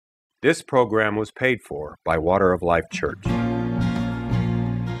This program was paid for by Water of Life Church.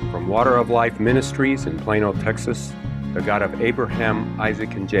 From Water of Life Ministries in Plano, Texas, the God of Abraham,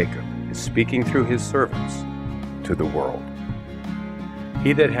 Isaac, and Jacob is speaking through his servants to the world.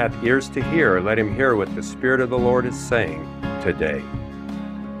 He that hath ears to hear, let him hear what the Spirit of the Lord is saying today.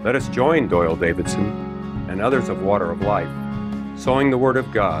 Let us join Doyle Davidson and others of Water of Life, sowing the Word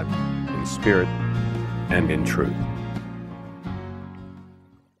of God in spirit and in truth.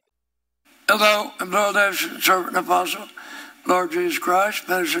 Hello, I'm Doyle Davidson, servant and apostle, Lord Jesus Christ,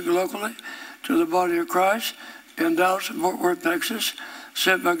 ministering locally to the body of Christ in Dallas and Fort Worth, Texas,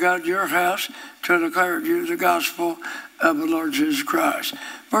 sent by God to your house to declare to you the gospel of the Lord Jesus Christ.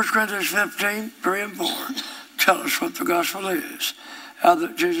 1 Corinthians 15, 3 and 4 tell us what the gospel is. How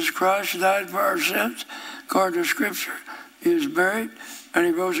that Jesus Christ died for our sins, according to Scripture. He was buried, and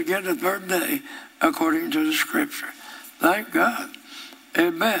he rose again the third day, according to the Scripture. Thank God.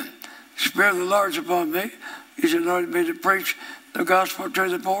 Amen. The Spirit of the Lord is upon me. He's anointed me to preach the gospel to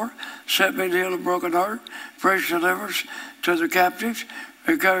the poor, sent me to heal the broken heart, preach deliverance to the captives,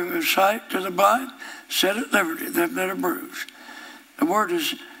 recovering of sight to the blind, set at liberty them that are bruised. The word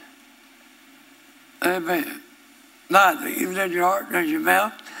is, amen. Neither, even in your heart and in your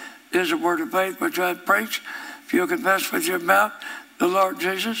mouth, is a word of faith which I preach. If you confess with your mouth the Lord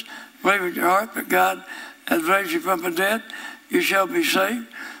Jesus, believe in your heart that God has raised you from the dead, you shall be saved.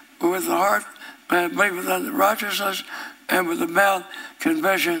 But with the heart, man believeth unto righteousness, and with the mouth,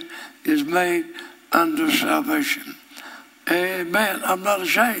 confession is made unto salvation. Amen. I'm not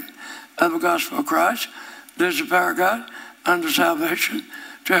ashamed of the gospel of Christ. There's the power of God unto salvation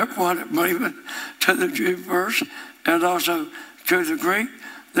to everyone that believeth, to the Jew first, and also to the Greek.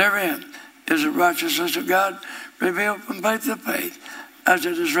 Therein is the righteousness of God revealed from faith to faith, as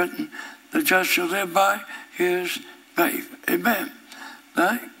it is written, the just shall live by his faith. Amen.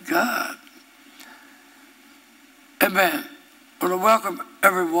 Thank God. Amen. I want to welcome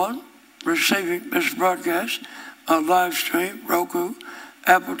everyone receiving this broadcast on live stream, Roku,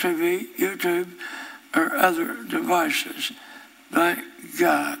 Apple TV, YouTube, or other devices. Thank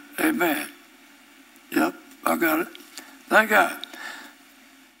God. Amen. Yep, I got it. Thank God.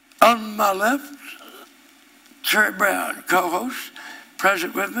 On my left, Terry Brown, co-host,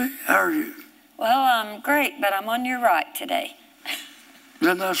 present with me. How are you? Well, I'm great, but I'm on your right today.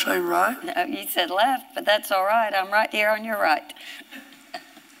 Didn't I say right? No, you said left, but that's all right. I'm right here on your right.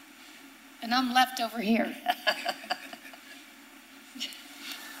 And I'm left over here.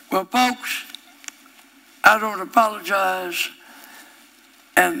 Well, folks, I don't apologize,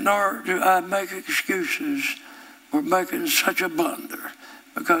 and nor do I make excuses for making such a blunder,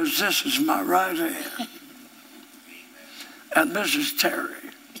 because this is my right hand. And this is Terry.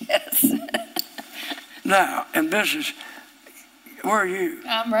 Yes. Now, and this is, where are you?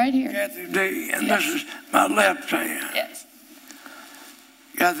 I'm right here. Kathy D. And Yes. this is my left hand. Yes.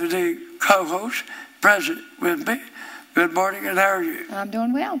 Kathy D. co-host, present with me. Good morning, and how are you? I'm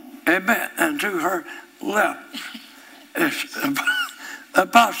doing well. Amen. And to her left is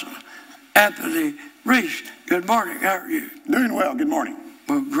Apostle Anthony Reese. Good morning. How are you? Doing well. Good morning.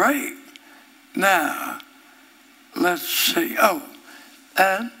 Well, great. Now, let's see. Oh,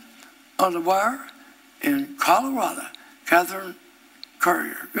 and on the wire in Colorado, Catherine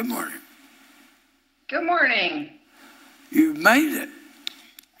Courier. Good morning. Good morning. You made it.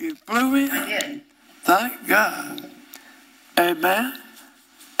 You flew in. I did. Thank God. Amen.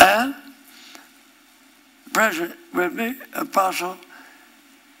 And present with me, Apostle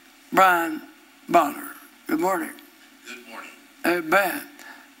Brian Bonner. Good morning. Good morning. Amen.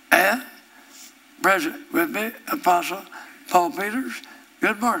 And present with me, Apostle Paul Peters.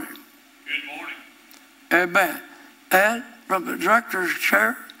 Good morning. Good morning. Amen. And from the director's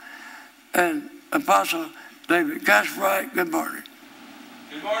chair, and Apostle David Gasbright. Good morning.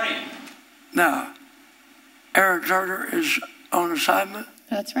 Good morning. Now, Eric Turner is on assignment.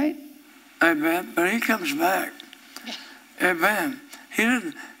 That's right. Amen. But he comes back. Amen.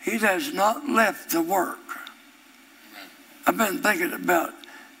 He has not left the work. I've been thinking about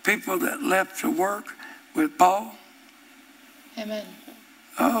people that left the work with Paul. Amen.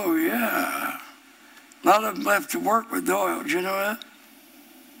 Oh, yeah. A lot of them left to work with Doyle. Do you know that?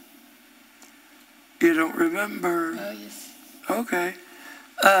 You don't remember? Oh, yes. Okay.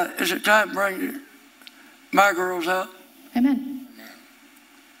 Is it time to bring My Girls out? Amen.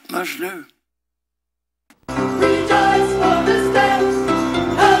 Let's do. Rejoice for the steps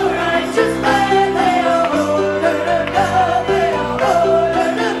of a righteous man. They are ordered of God. They are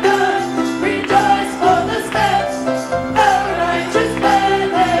ordered of God. Rejoice for the steps of a righteous man.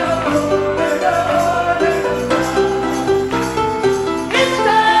 They are ordered of God. It's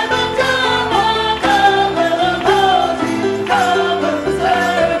time of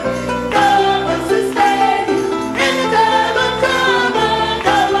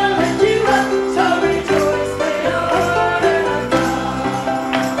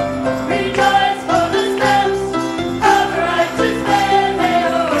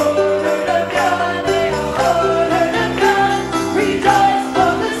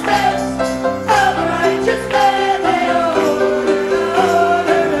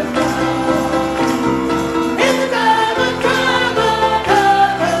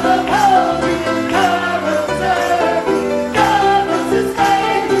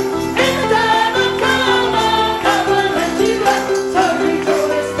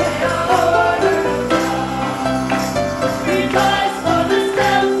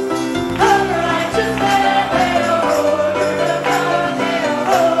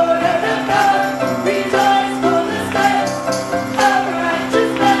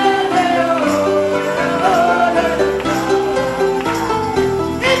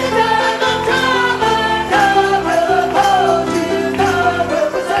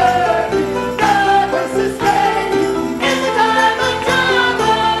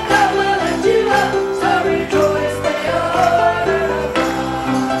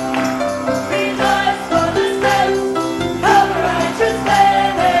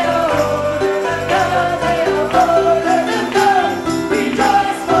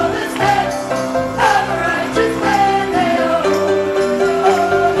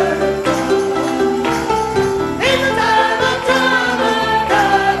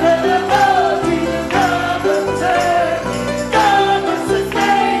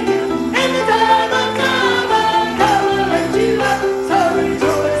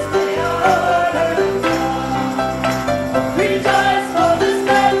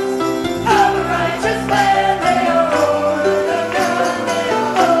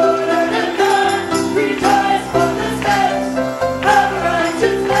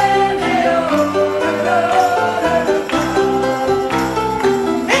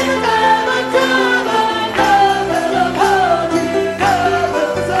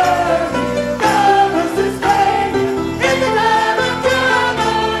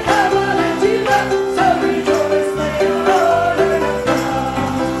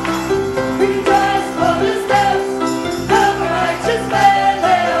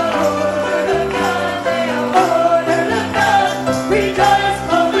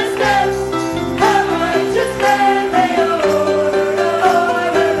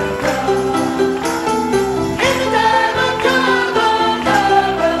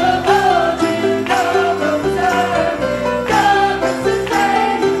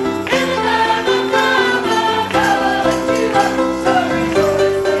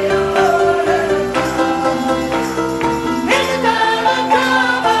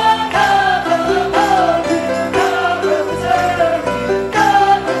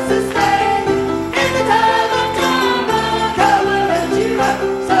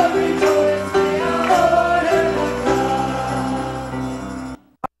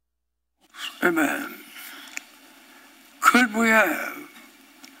Amen. Could we have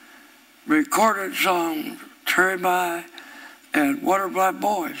recorded songs, Terry Mai and Water Black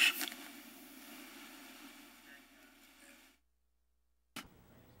Boys?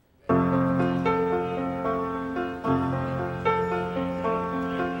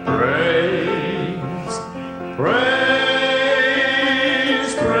 Praise,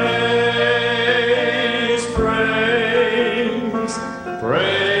 praise, praise, praise,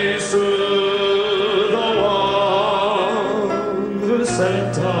 praise to the one who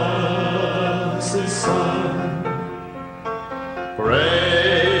sent us his Son. Praise,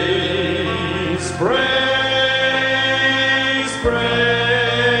 praise, praise,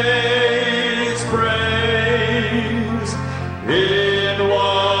 praise, in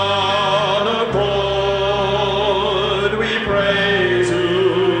one accord we praise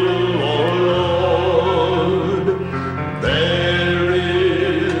you, O Lord. There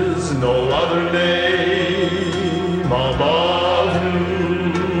is no other name above you.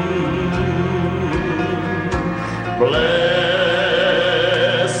 Blessed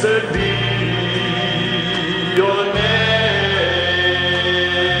be your name,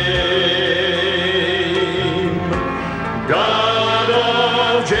 God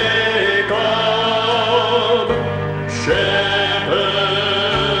of Jacob, Shepherd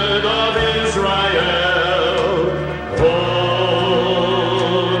of Israel,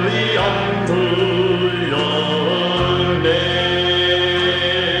 holy unto your name,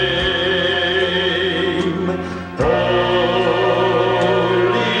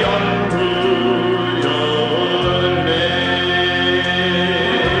 holy unto your name.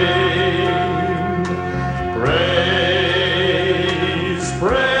 Praise,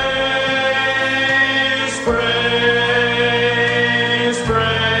 praise, praise,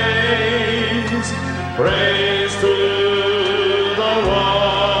 praise, praise to the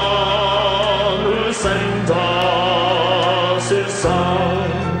one who sent us his Son.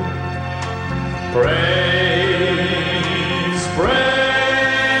 Praise, praise,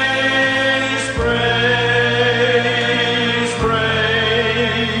 praise,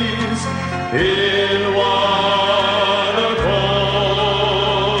 praise, in one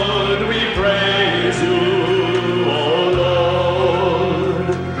accord we praise you, O Lord.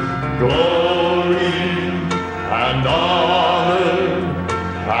 Glory and honor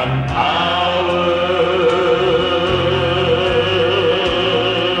and power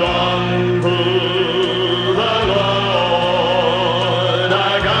unto the Lord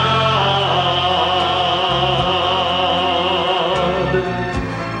our God.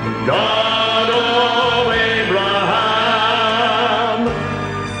 God of Abraham,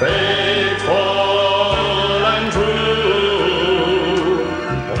 faithful and true,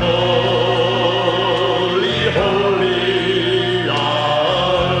 holy, holy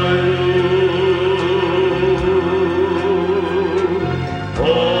are you.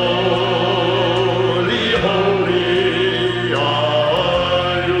 Holy, holy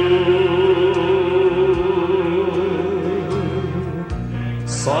are you.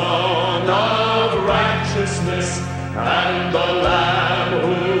 Son of righteousness and the Lamb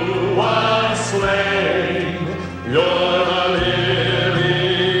who was slain, you're the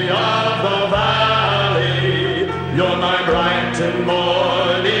lily of the valley, you're my bright and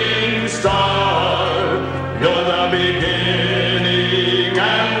morning star, you're the beginning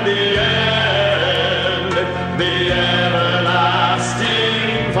and the end, the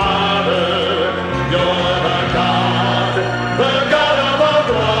everlasting Father, you're the God of all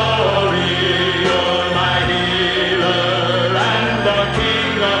glory, you're my healer and the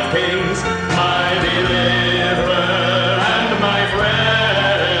King of kings, my deliverer and my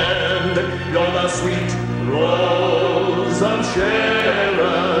friend, you're the sweet rose of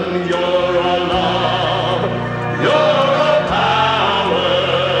Sharon, you're a love, you're a power,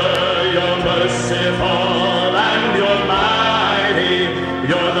 you're merciful and you're mighty,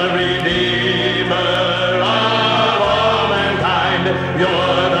 you're the Redeemer of all mankind,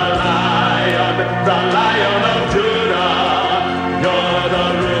 you're the Lion of Judah, you're the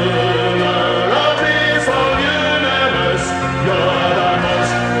ruler of this whole universe, you're the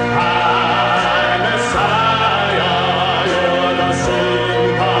most high Messiah, you're the soon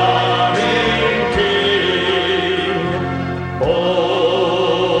coming King.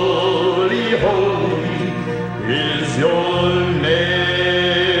 Holy, holy is your name.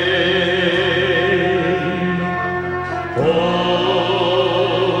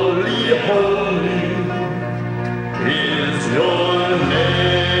 Holy, holy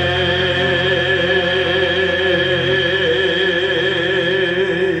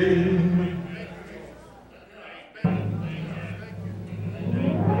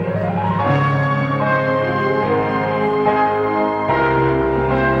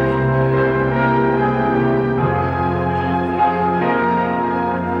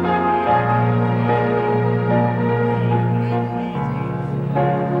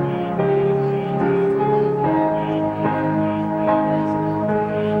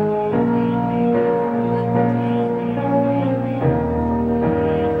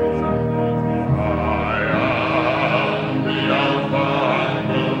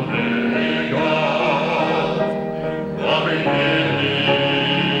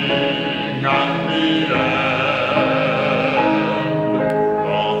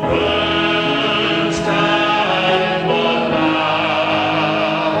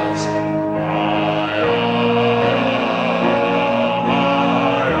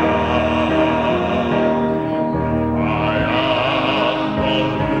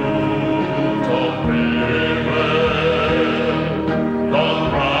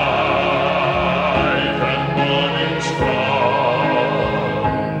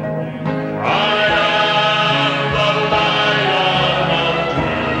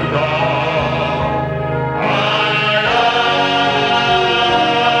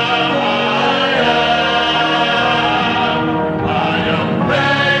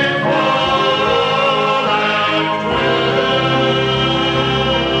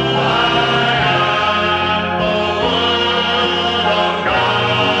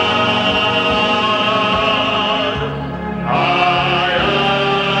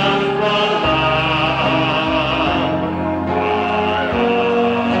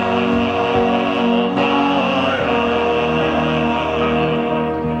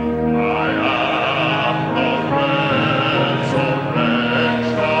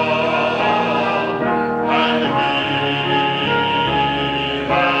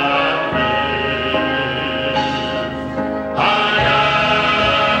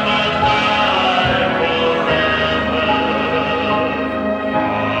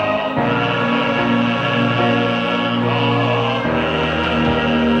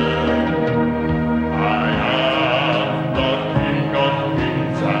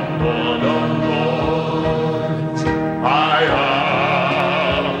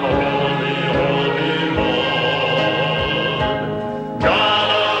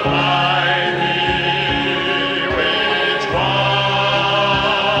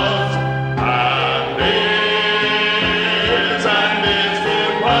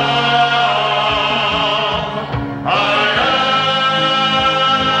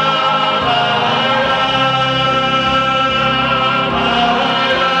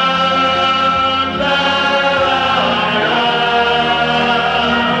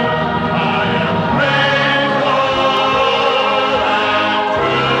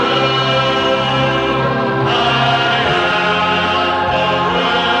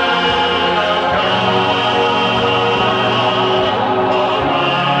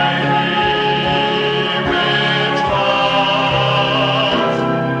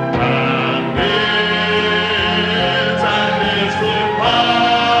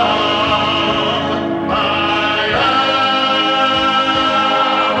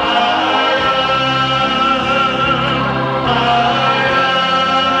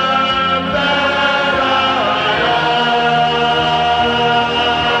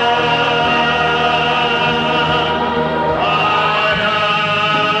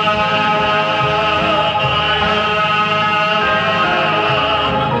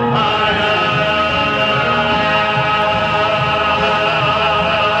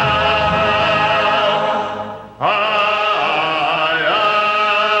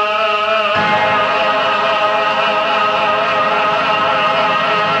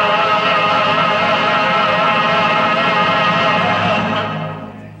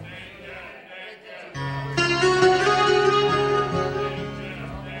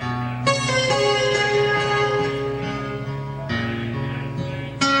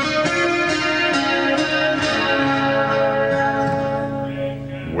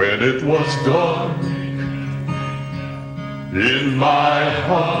when it was dark in my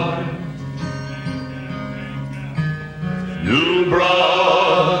heart, you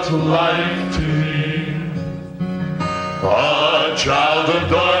brought light to me, a child of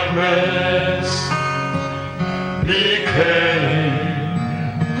darkness became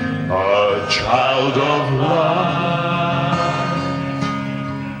a child of light.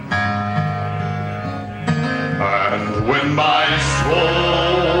 And when my soul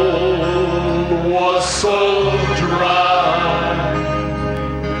was so dry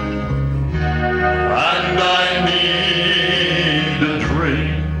and I need a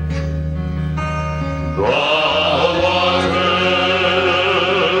drink, the water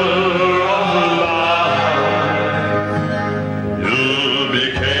of life, you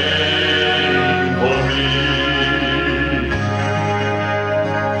became for me.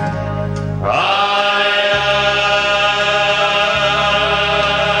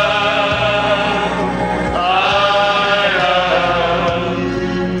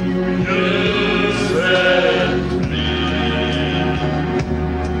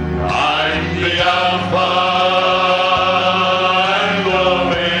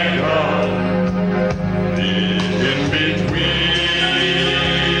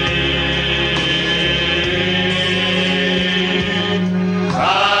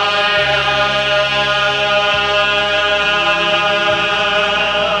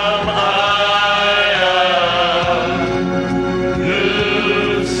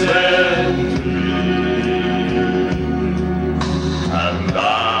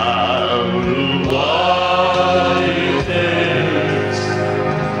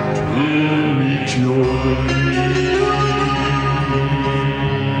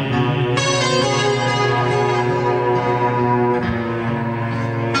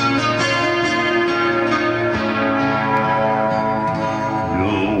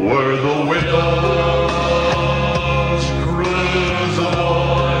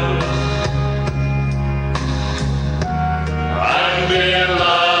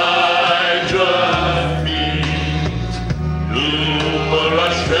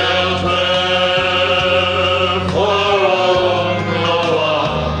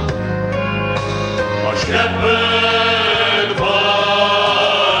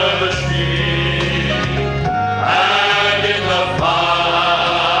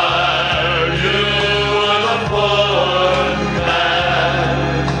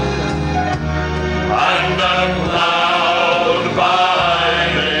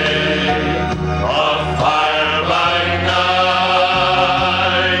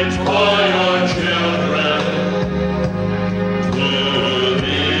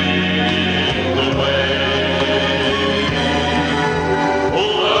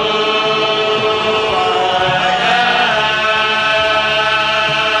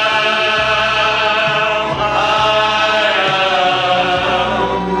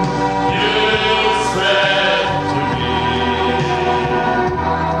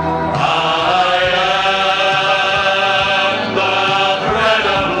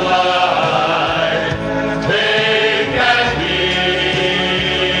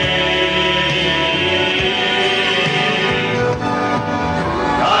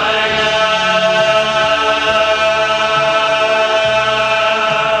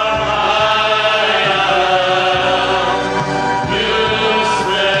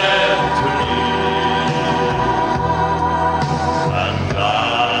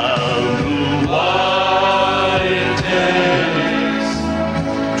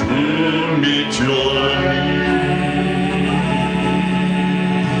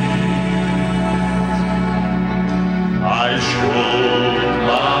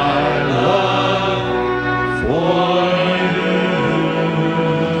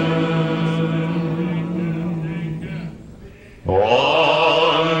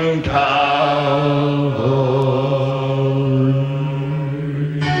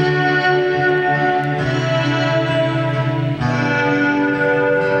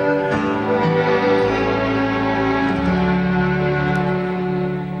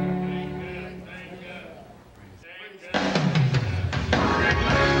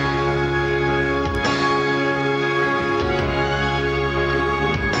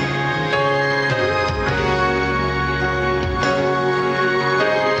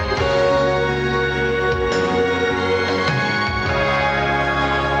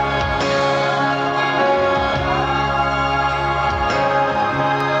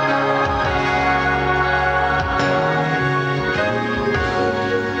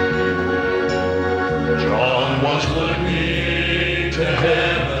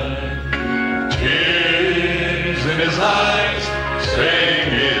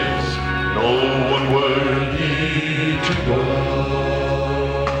 For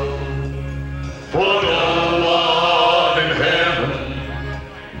no one in heaven,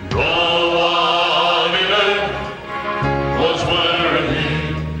 no one in earth was worthy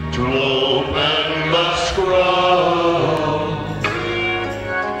to open the scroll.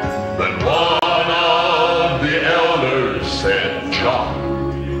 Then one of the elders said, John,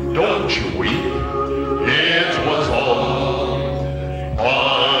 don't you weep. It was all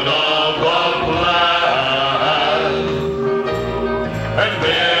part of the plan.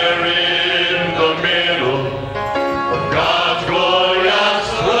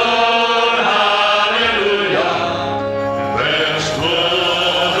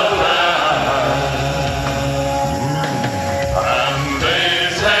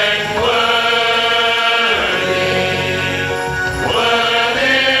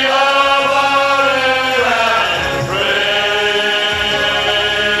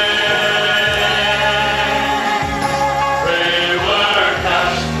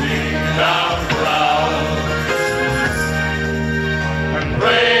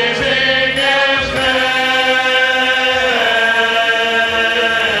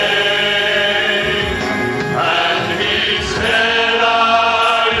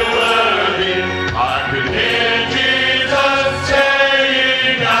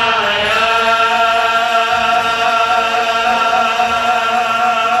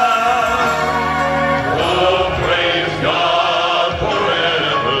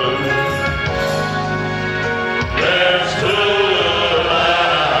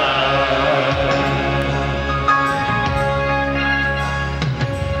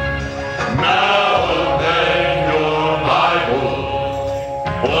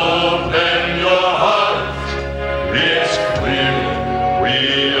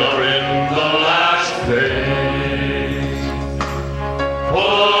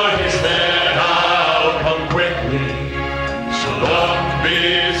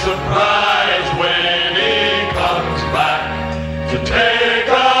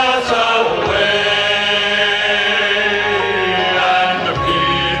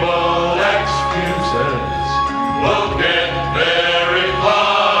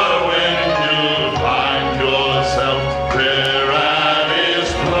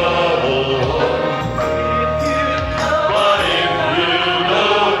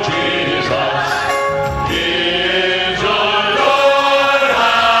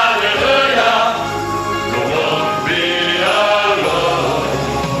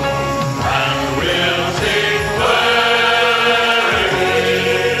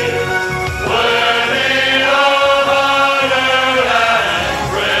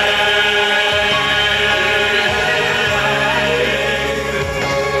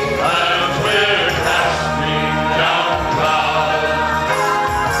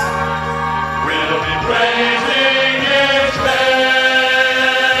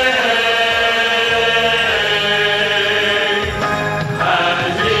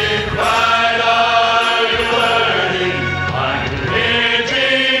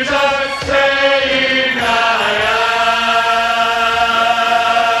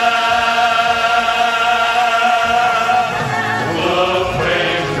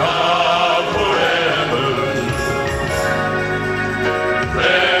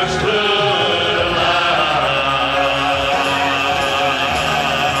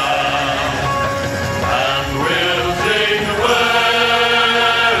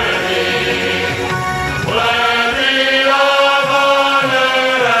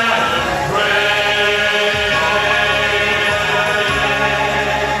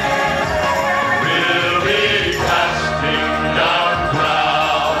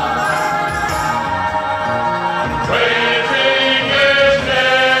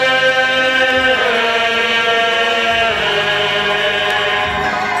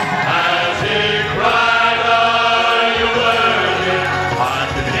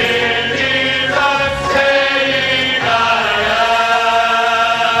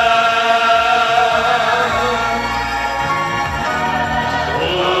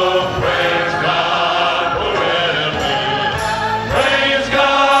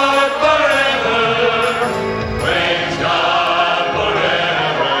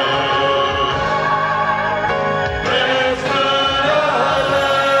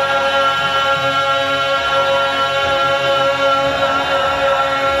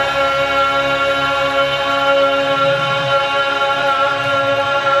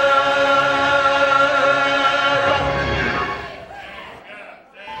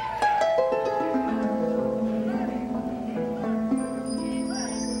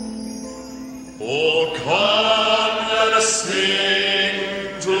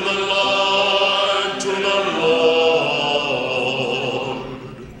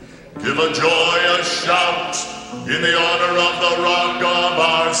 in the honor of the rock of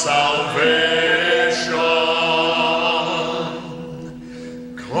our salvation.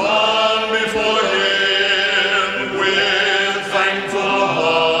 Come before him with thankful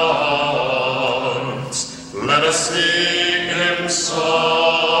hearts. Let us sing him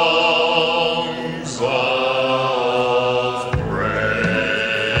songs of praise.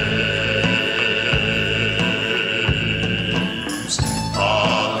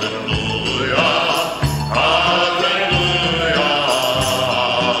 Hallelujah, hallelujah,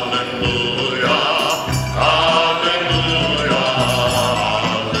 hallelujah, hallelujah,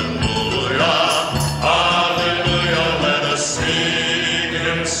 hallelujah, hallelujah. Let us sing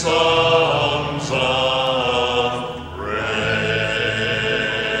him songs of praise.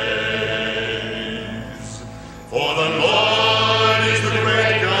 For the Lord is the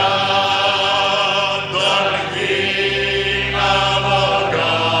great God, the King of all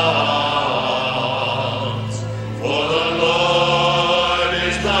gods. For the Lord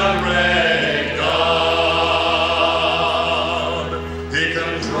is the great God. He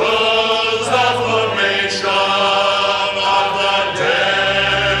controls the formation of the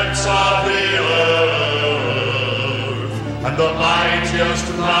depths of the earth, and the mightiest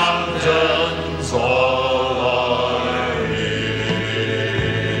mountains all are his.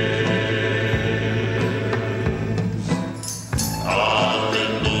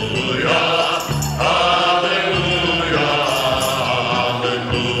 Hallelujah, hallelujah,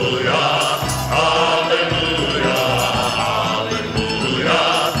 hallelujah, hallelujah, hallelujah,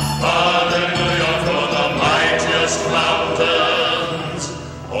 hallelujah. For the mightiest mountains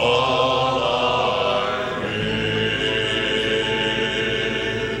all are his.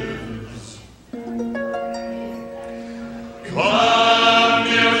 Come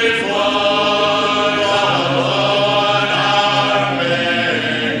near before the Lord our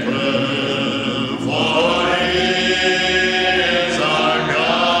Maker, for he is our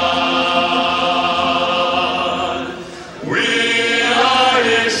God. We are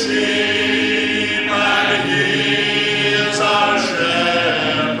his sheep, and he is our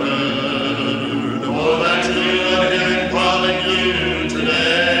shepherd. Oh, that you would hear him calling you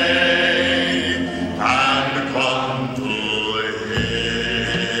today, and come to him.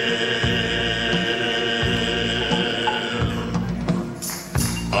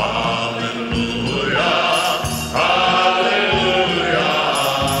 Hallelujah, hallelujah,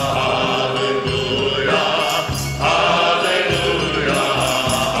 hallelujah, hallelujah,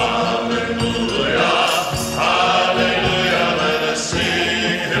 hallelujah, hallelujah. Let us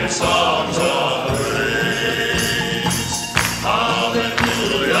sing him songs of praise.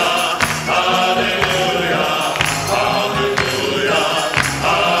 Hallelujah, hallelujah, hallelujah,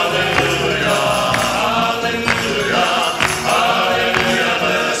 hallelujah, hallelujah, hallelujah.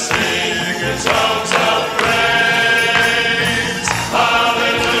 Let us sing him songs of praise.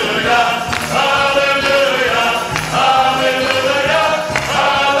 Hallelujah, hallelujah, hallelujah,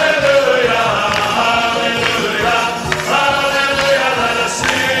 hallelujah, hallelujah, hallelujah. Let us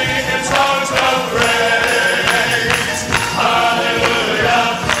sing him songs of praise. Hallelujah,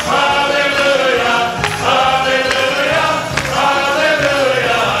 hallelujah, hallelujah,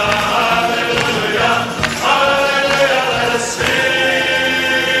 hallelujah, hallelujah, hallelujah. Let us sing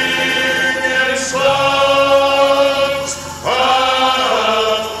his songs of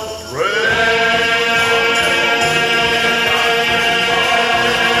praise.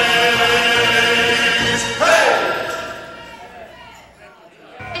 Hey!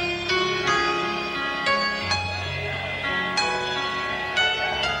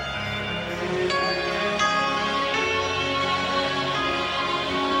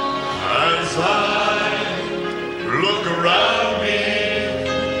 As I look around me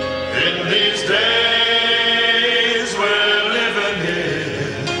in these days we're living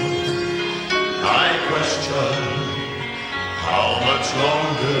in, I question how much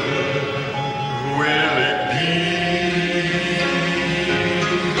longer will it be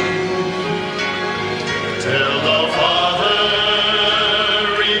till the Father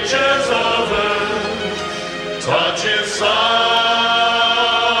reaches over, touches Son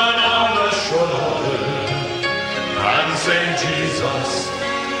on the shoulder, and say, Jesus,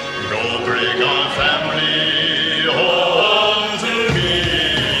 go bring our family home to me.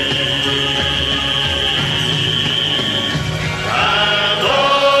 And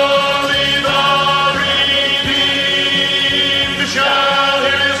only the redeemed shall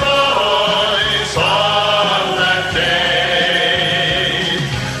hear his voice on that day,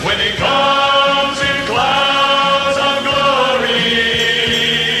 when he comes in clouds of glory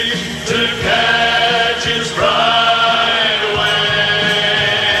to catch his bride away.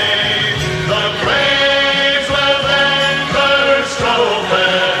 The grave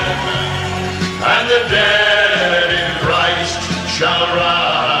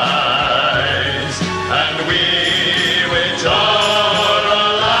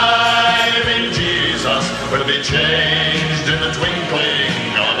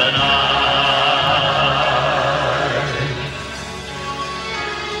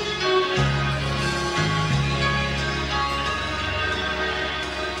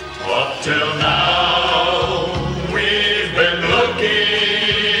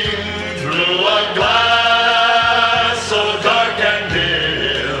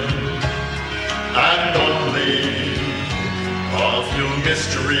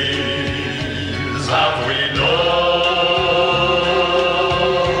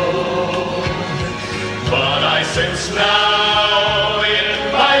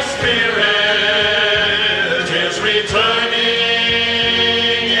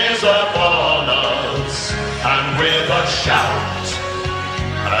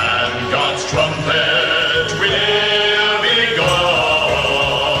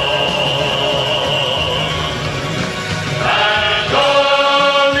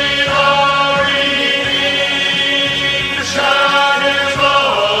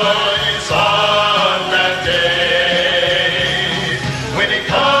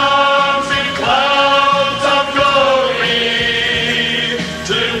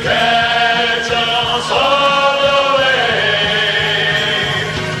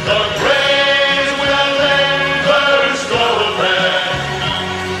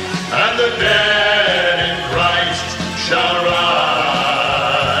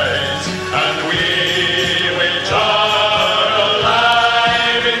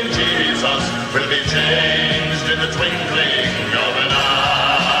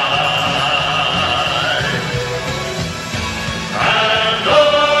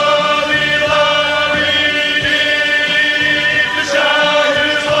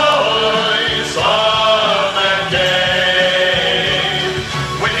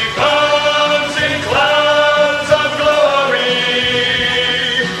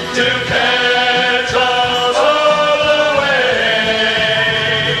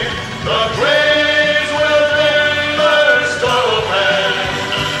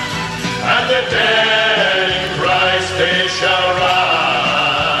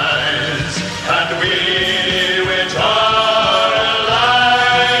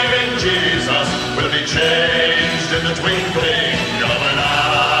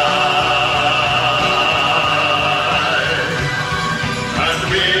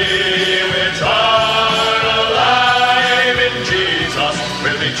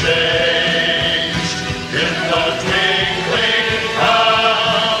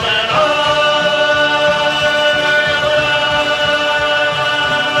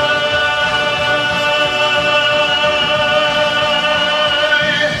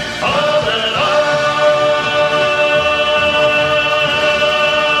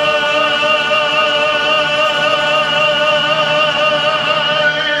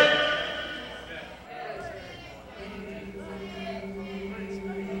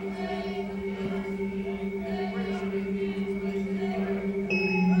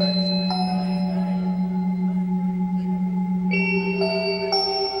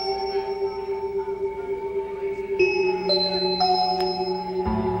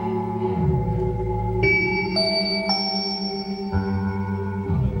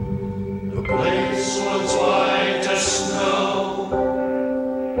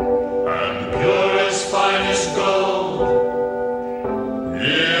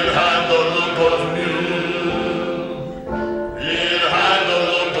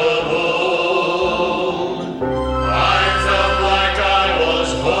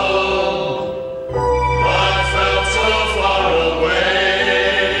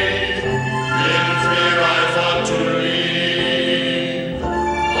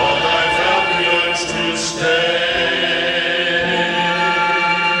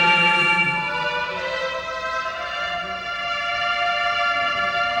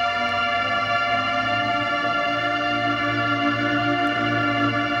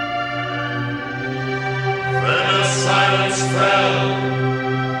darkness fell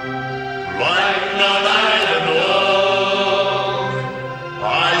like none I had known.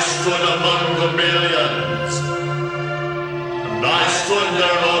 I stood among the millions, and I stood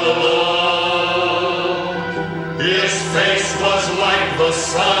there all alone. His face was like the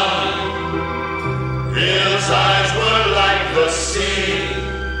sun, his eyes were like the sea,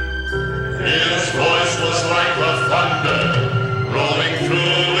 his voice was like the thunder rolling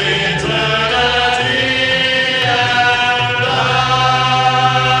through eternity. And I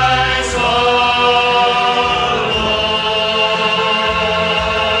saw the Lord.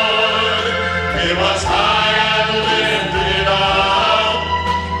 He was high and lifted up,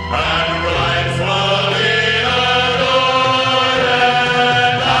 and rightfully adored.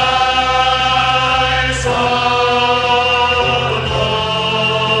 And I saw the Lord.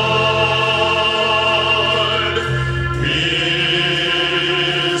 He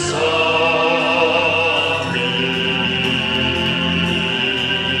saw me.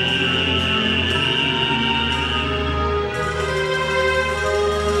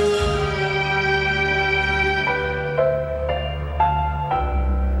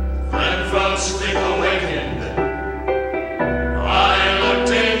 Then from sleep awakened, I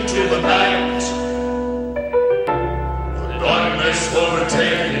looked into the night, the darkness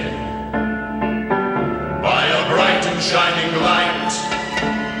overtaken by a bright and shining light.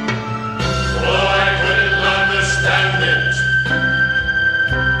 Oh, I couldn't understand it,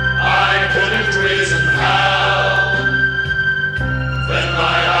 I couldn't reason how. Then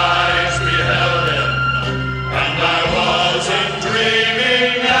my eyes beheld him, and I wasn't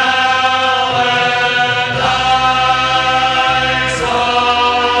dreaming now. And I saw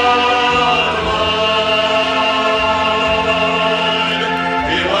the Lord.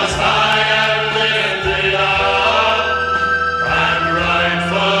 He was high and lifted up, and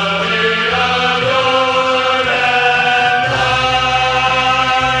rightfully adored. And I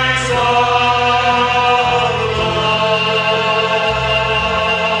saw the Lord.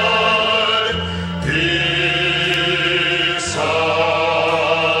 He saw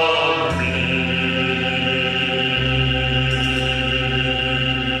me.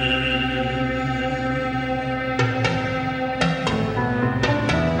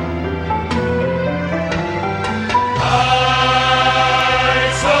 I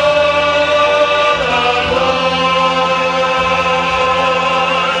saw the Lord.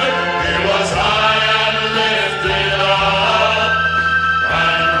 He was high and lifted up,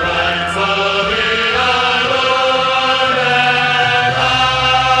 and rightfully adored. And I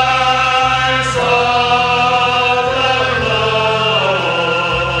saw the Lord.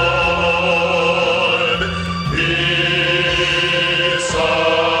 He saw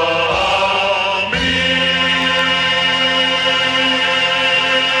me.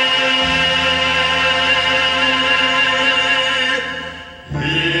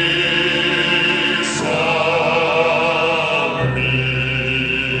 He saw me.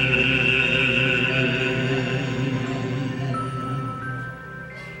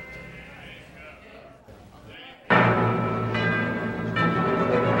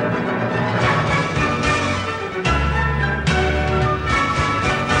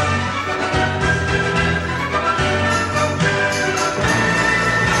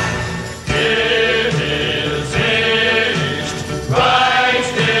 It is finished,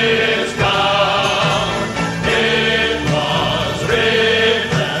 Christ is come. It was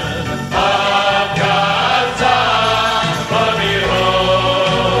written of God's Son, but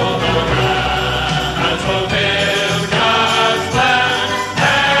behold, the man has fulfilled God's plan,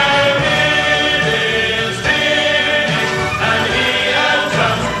 and it is finished, and he has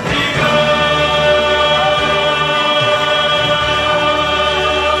just begun.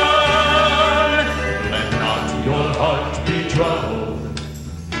 Let not your heart be troubled.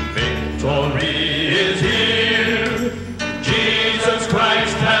 Victory is here. Jesus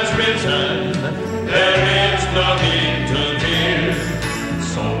Christ has risen. There is nothing to fear.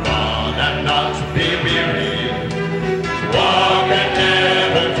 So run and not be weary. Walk and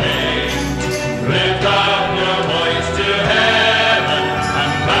never faint. Lift up your voice to heaven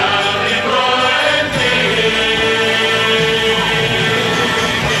and loudly roar and sing.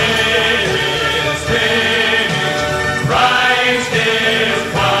 It is finished. Christ is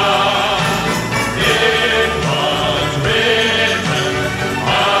come. It was written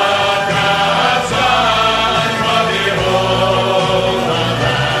of God's Son, for behold, the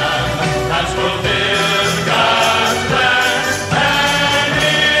Lamb has fulfilled God's plan, and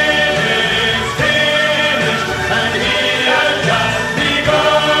it is finished, and he has just begun.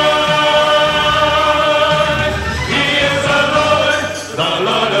 He is the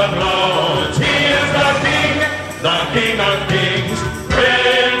Lord of Lords. He is the King, the King of Kings,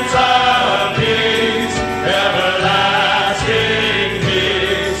 Prince of Peace, everlasting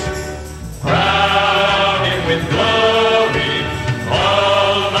peace. Crown him with glory,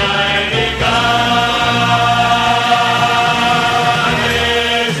 Almighty God.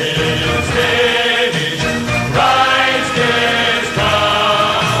 It is finished, Christ is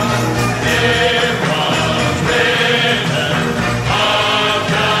come. It was written of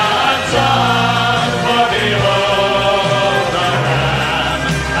God's Son, for behold, the Lamb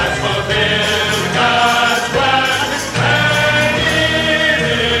has fulfilled God's plan, and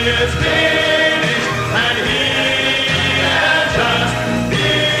it is finished, and He has just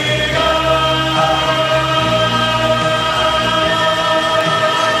begun.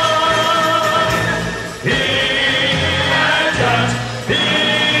 He has just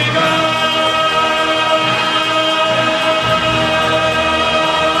begun.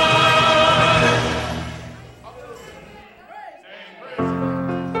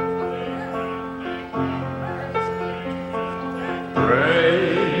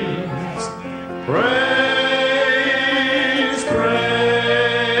 Praise, praise,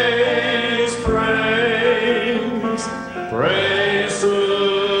 praise, praise, praise to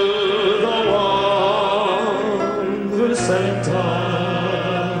the one who sent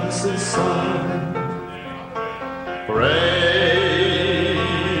us His Son. Praise,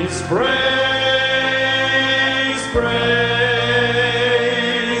 praise, praise,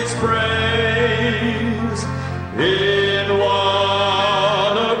 praise, in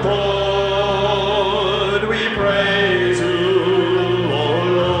one accord we praise you, O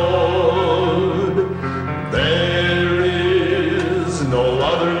Lord. There is no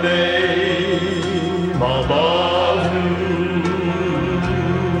other name above you.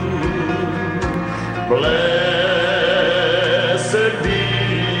 Blessed be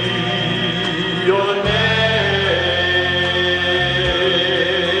your name,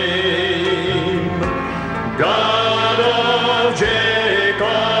 God of Jacob,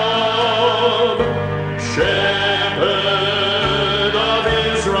 Shepherd of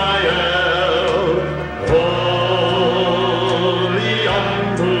Israel, holy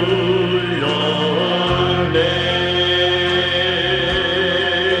unto your name,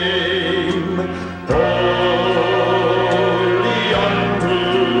 holy unto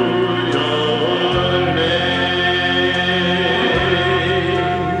your name.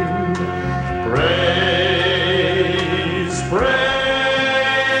 Praise, praise,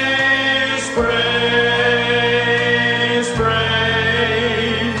 praise,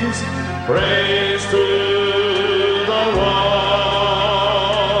 praise, praise to the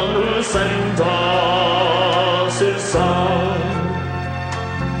one who sent us His Son.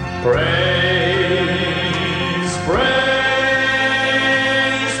 Praise, praise,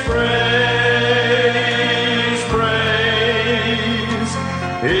 praise, praise,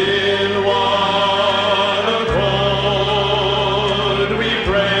 in one accord we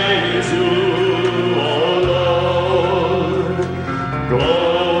praise you, O Lord.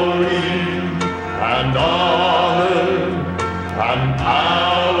 Glory and honor and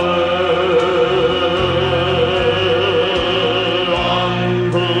power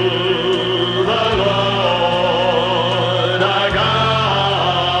unto the Lord our God.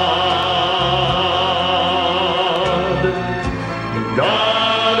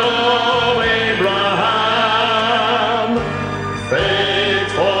 God of Abraham,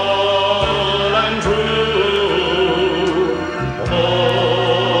 faithful and true,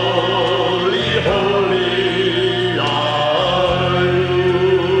 holy, holy are you.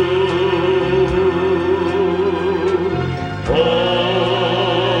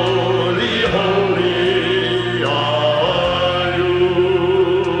 Holy, holy are you.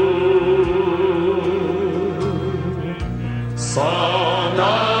 Son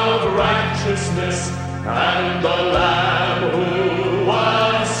of righteousness and the Lamb who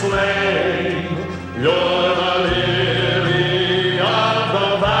was slain, you're the lily of the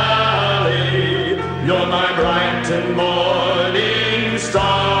valley, you're my bright and morning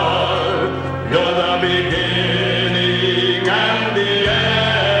star, you're the beginning and the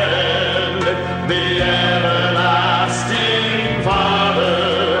end, the everlasting Father,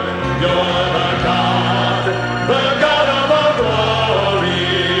 you're the God of all glory,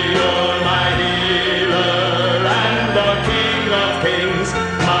 you're my healer and the King of Kings,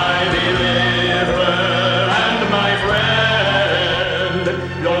 my deliverer and my friend.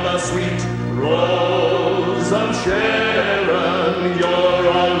 You're the sweet rose of Sharon, you're a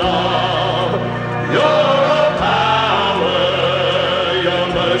love, you're a power, you're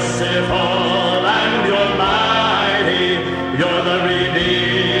merciful and you're mighty, you're the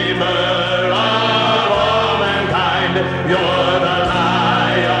Redeemer of all mankind.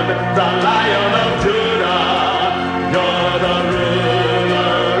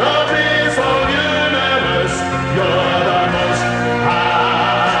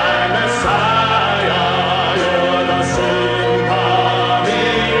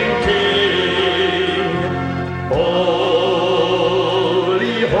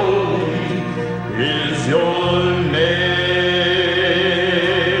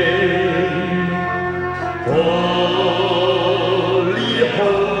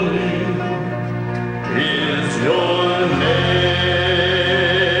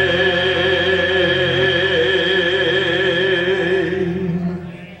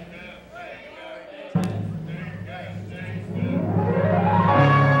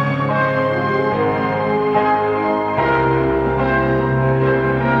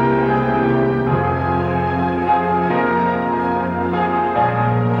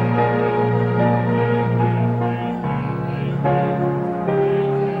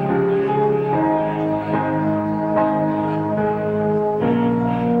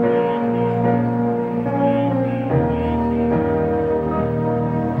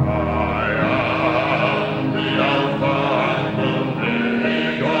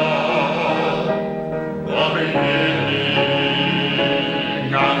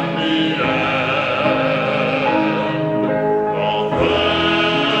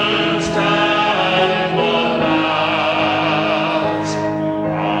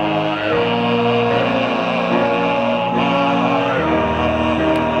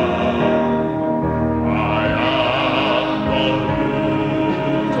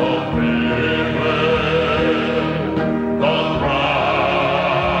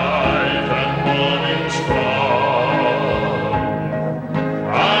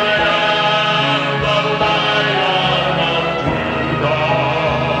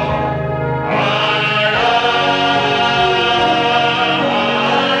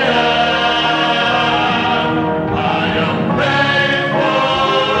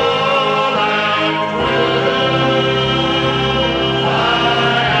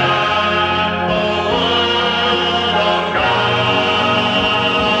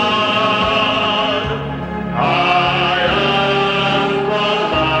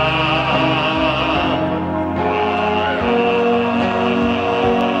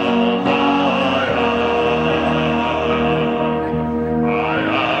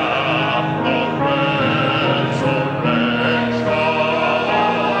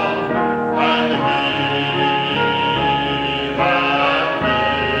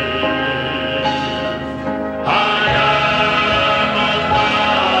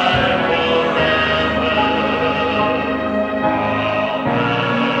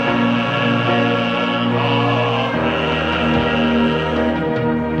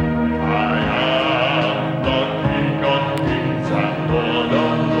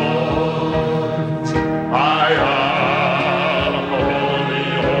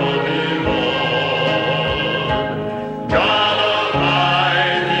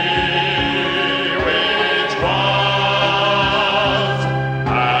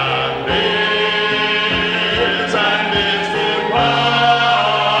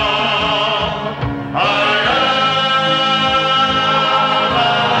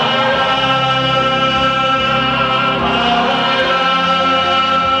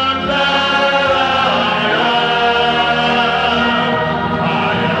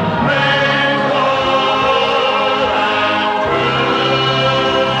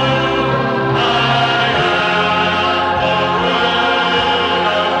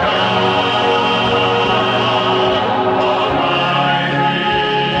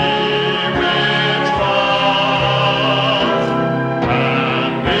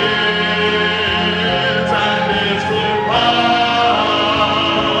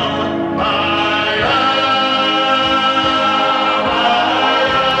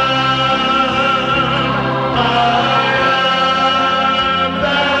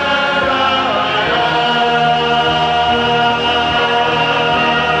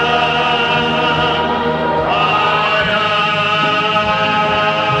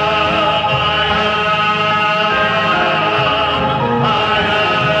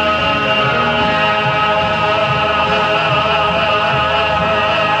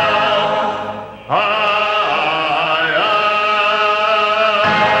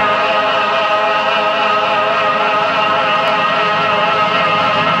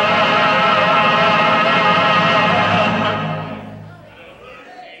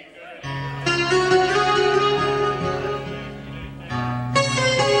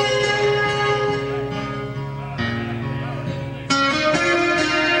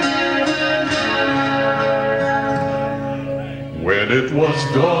 when it was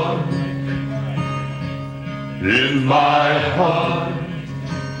dark in my heart,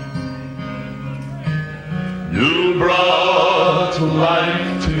 you brought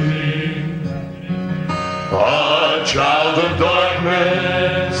light to me, a child of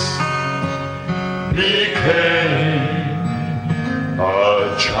darkness became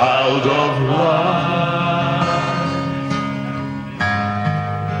a child of light.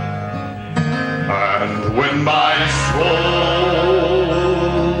 And when my soul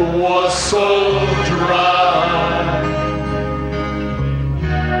was so dry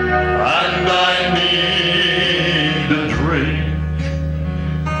and I need a drink,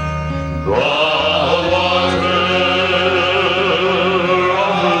 the water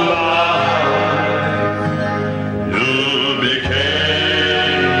of life, you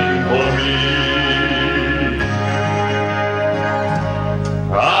became for me.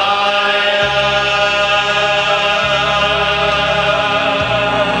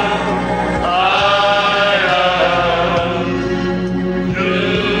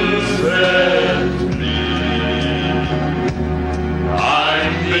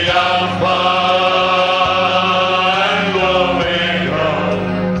 Alpha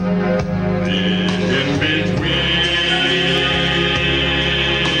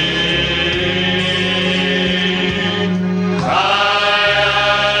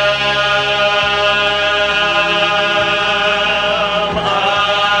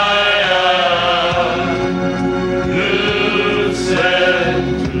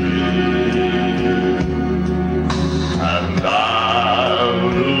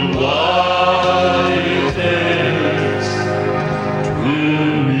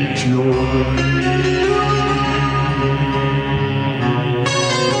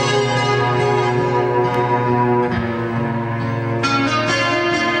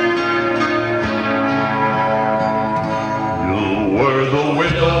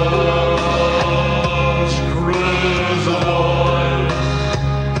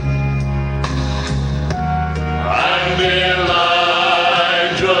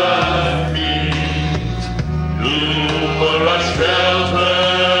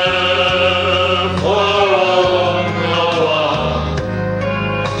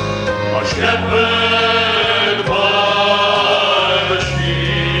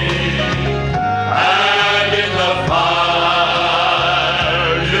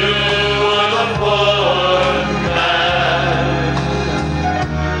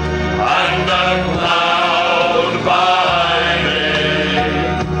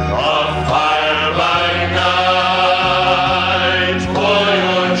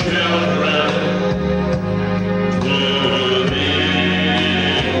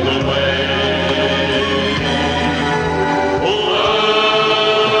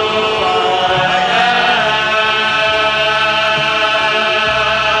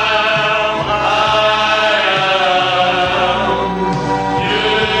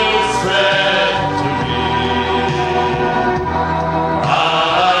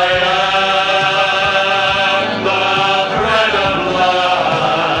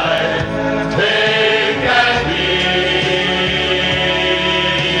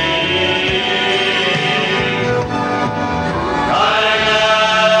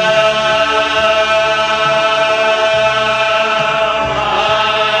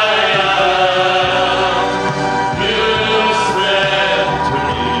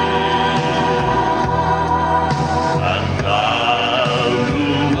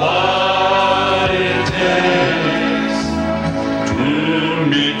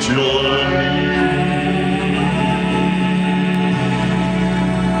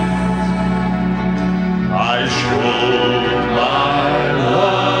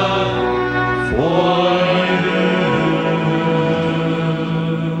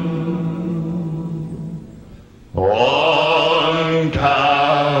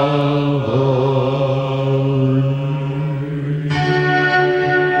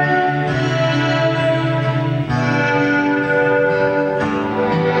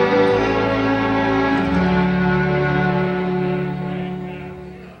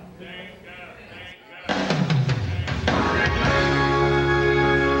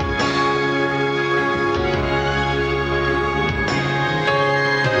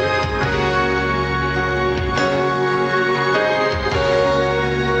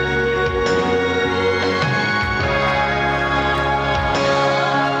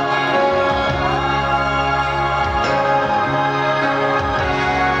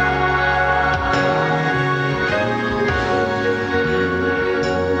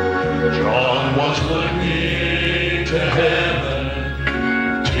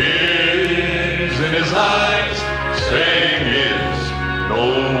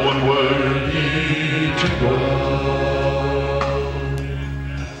to go.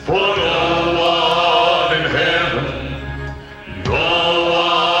 For no one in heaven, no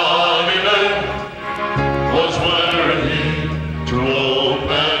one in earth was worthy to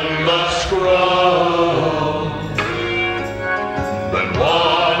open the scroll. Then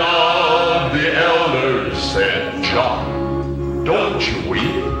one of the elders said, John, don't you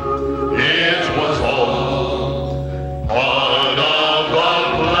weep. It was all part of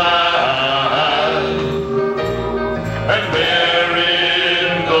the plan. And there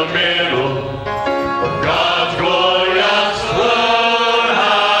in the middle of God's glorious throne,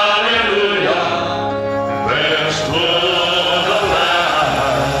 hallelujah, there stood a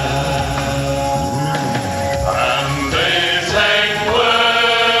lamb. And they sang,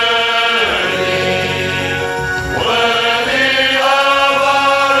 worthy, worthy of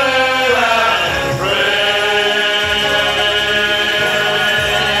honor and praise.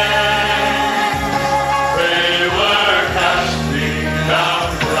 They were casting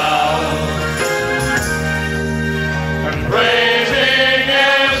down crowns and praising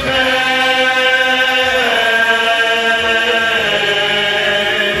His name.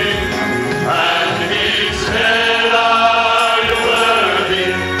 And He said, are you worthy?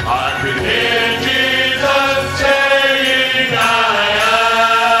 I could hear Jesus saying, I am.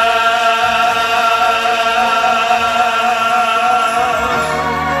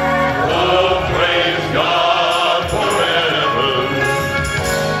 Oh, praise God forever.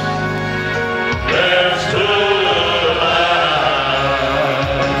 There stood a lamb.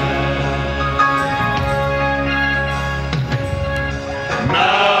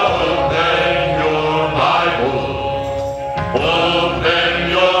 Now open your Bible, open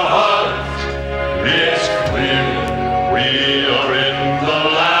your heart. It's clear we are in the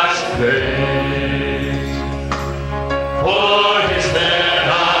last days. For He said,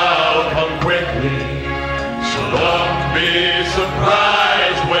 I'll come quickly. So don't be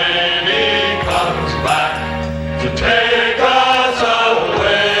surprised when He comes back to take us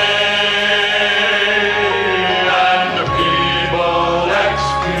away. And the people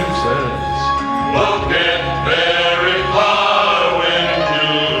excuses will get very far when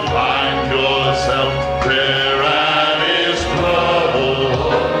you find yourself there at His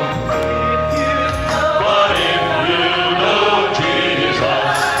throne. But if you know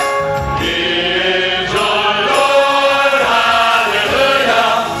Jesus, He is your Lord,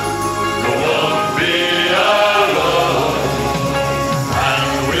 hallelujah. You won't be alone,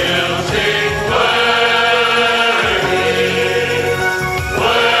 and we'll sing worthy,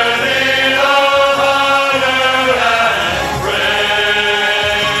 worthy of honor and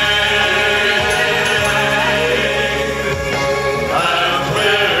praise. As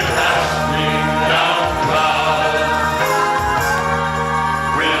we're casting down crowns,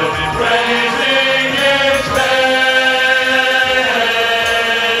 we'll be praising His name.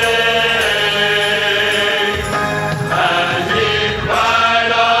 And He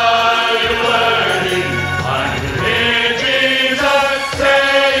cried, are you worthy? I can hear Jesus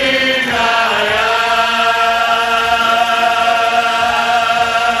saying, I am.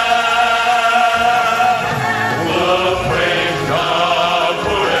 Oh, praise God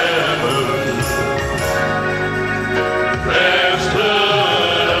forever. There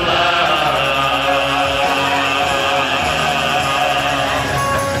stood a lamb.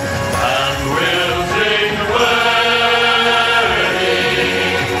 And we'll sing worthy,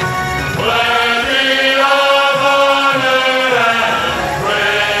 worthy of honor and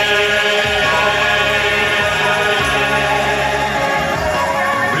praise.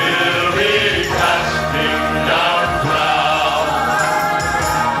 We'll be casting down crowns,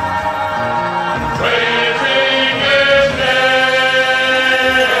 praising His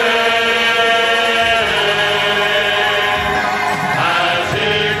name. As He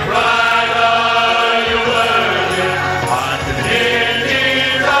cried, are you worthy? I can hear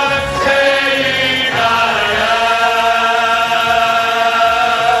Jesus saying, I am.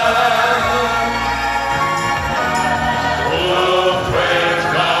 Oh, praise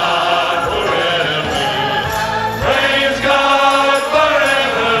God forever. Praise God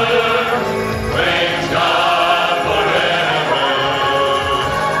forever. Praise God forever.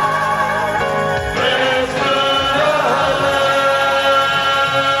 Praise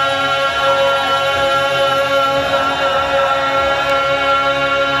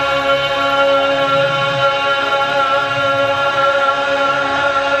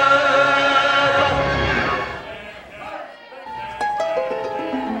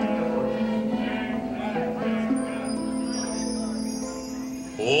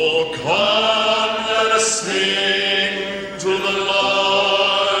Oh, come, let us sing to the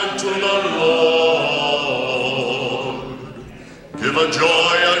Lord, to the Lord. with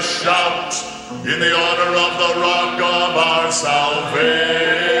joyous shout in the honor of the rock of our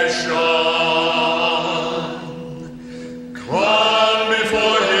salvation. Come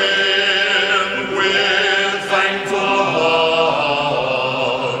before him with thankful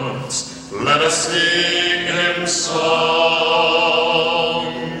hearts. Let us sing him songs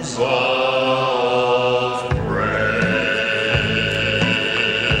of praise.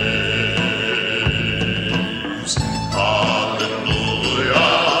 Hallelujah,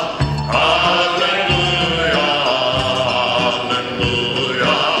 hallelujah,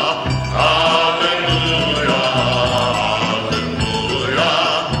 hallelujah, hallelujah, hallelujah,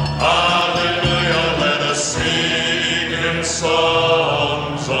 hallelujah. Let us sing him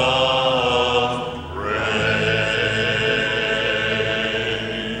songs of praise.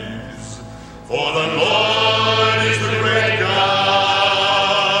 For the Lord is the great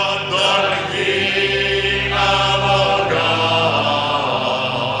God, the King of all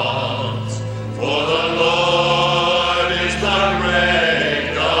gods. For the Lord is the great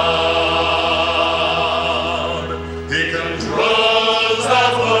God. He controls the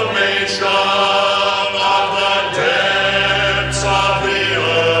formation of the depths of the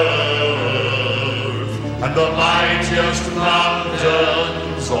earth, and the mightiest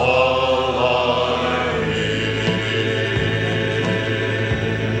mountains all are his.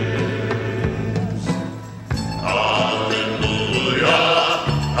 Hallelujah,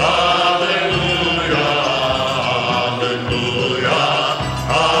 hallelujah, hallelujah,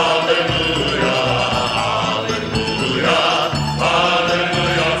 hallelujah, hallelujah,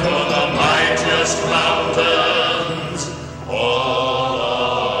 hallelujah. For the mightiest mountains all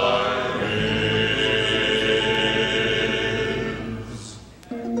are his.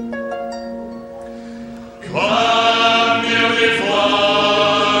 Come you before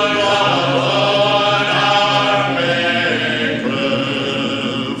the Lord our Maker,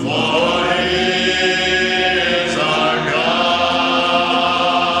 for he is our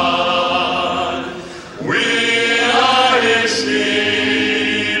God. We are his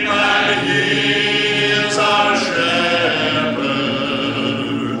sheep, and he is our shepherd.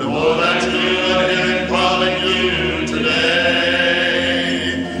 Oh, that you would hear him calling you today,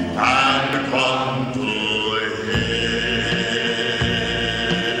 and come to him.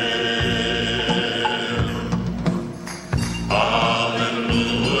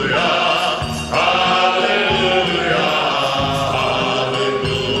 Hallelujah, hallelujah,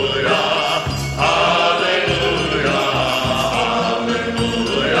 hallelujah, hallelujah,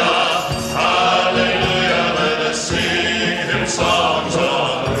 hallelujah, hallelujah. Let us sing him songs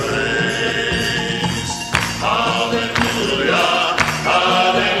of praise. Hallelujah,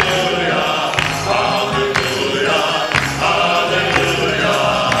 hallelujah, hallelujah, hallelujah,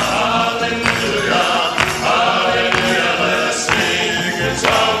 hallelujah, hallelujah. Let us sing him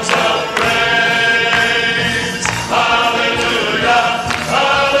songs of praise. Hallelujah,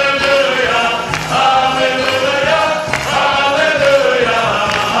 hallelujah, hallelujah, hallelujah,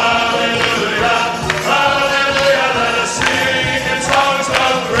 hallelujah, hallelujah. Let us sing him songs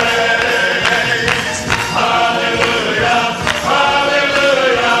of praise. Hallelujah,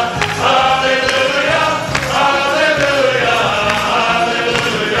 hallelujah, hallelujah, hallelujah,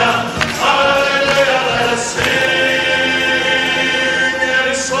 hallelujah, hallelujah. Let us sing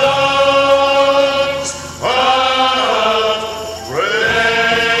his songs of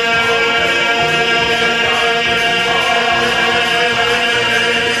praise.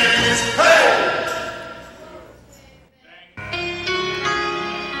 Hey!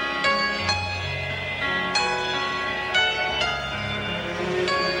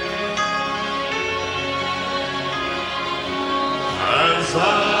 As I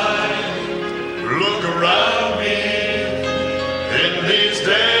look around me in these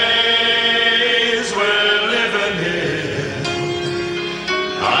days we're living in,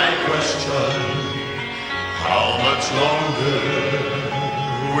 I question how much longer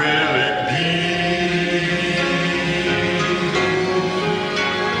will it be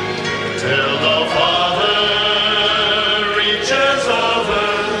till the Father reaches over,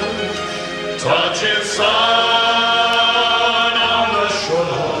 touches Son on the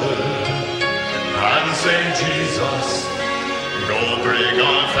shoulder, and say, Jesus, go bring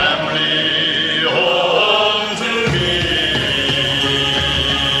our family home to me.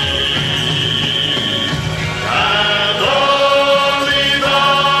 And only the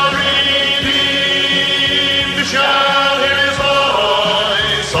redeemed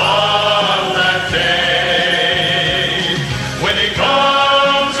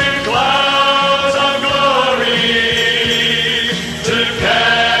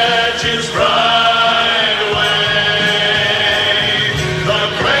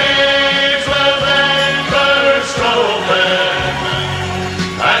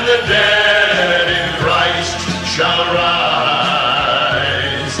the dead in Christ shall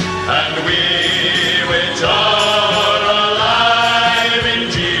rise, and we which are alive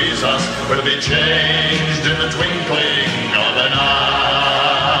in Jesus will be changed in the twinkling of an eye.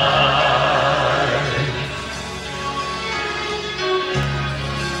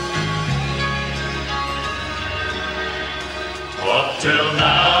 Up till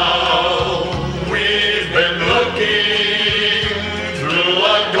now, we've been looking through a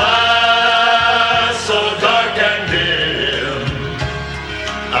glass so dark and dim,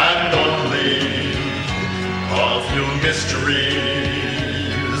 and only a few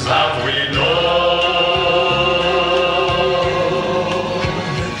mysteries have we known.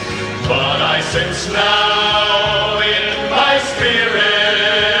 But I sense now in my spirit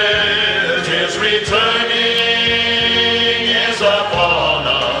His returning is upon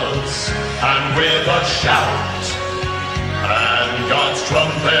us, and with a shout and God's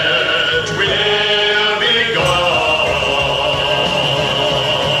trumpet will be gone.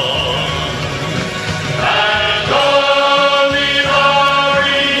 And only the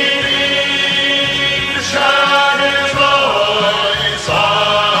redeemed shall hear His voice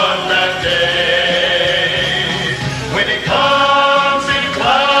on that day, when He comes in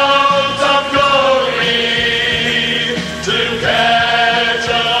clouds of glory to catch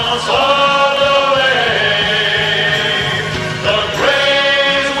us all away. The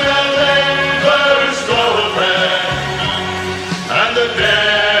graves will then burst open, and the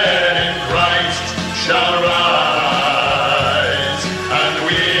dead in Christ shall rise, and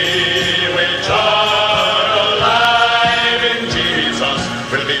we which are alive in Jesus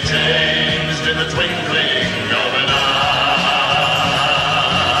will be changed in the twinkling of an eye.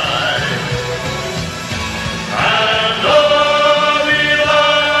 And only the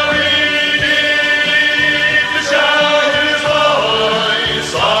redeemed shall hear His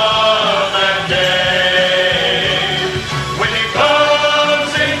voice on that day, when He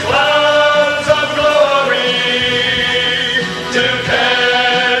comes in clouds of glory to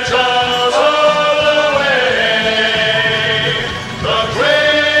catch us all away. The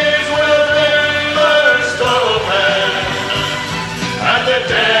graves will then burst open, and the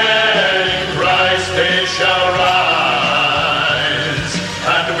dead in Christ they shall rise,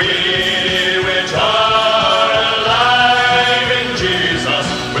 and we which are alive in Jesus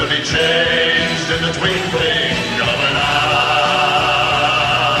will be changed in the twinkling of an eye.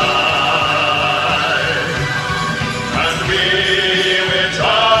 And we which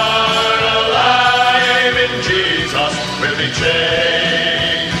are alive in Jesus will be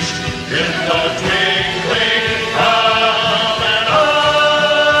changed in the twinkling of an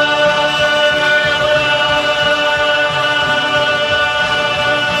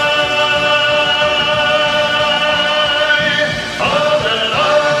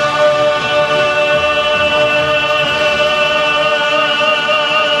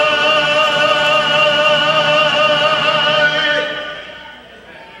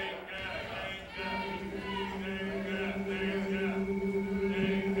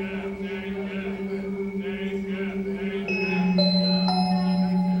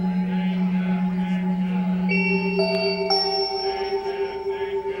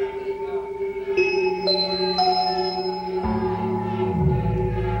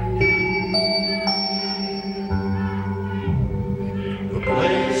The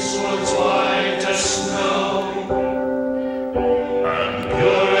place was white as snow, and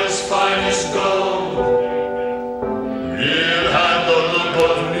pure as finest gold. It had the look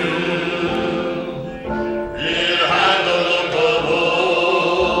of new, it had the look of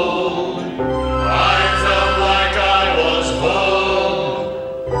old. I felt like I was home,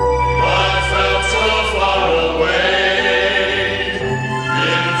 but felt so far away.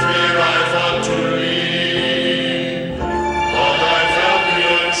 In fear I thought to leave, but I felt the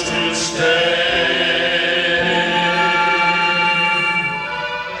urge to stay.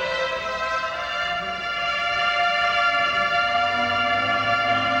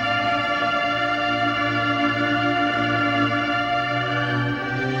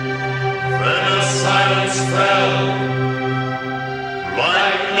 Then a silence fell,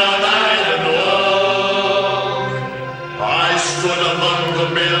 like none I had known. I stood among the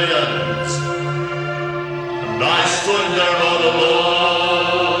millions, and I stood there all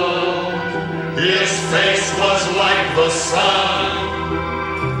alone. His face was like the sun,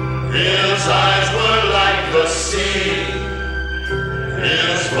 His eyes were like the sea,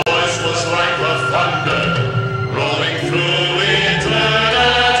 His voice was like the thunder rolling through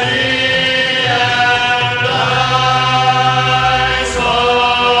eternity. And I saw,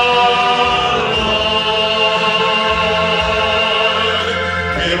 Lord,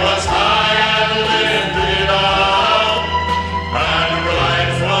 He was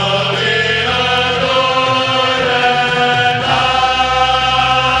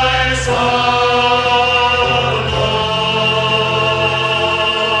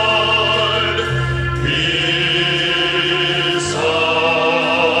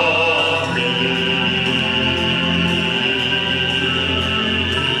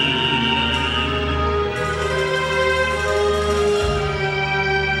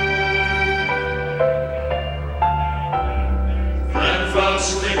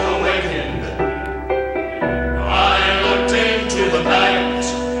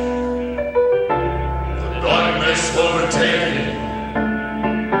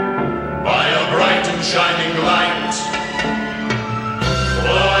shining light. Oh, I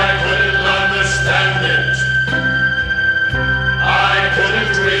couldn't understand it. I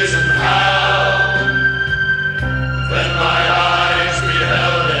couldn't reason how. Then my eyes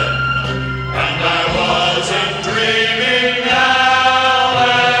beheld him, and I wasn't dreaming now,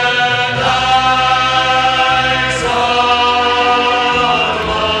 and I saw the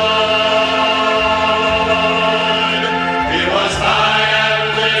Lord. He was high and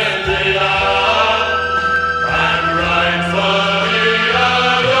lifted up, and rightfully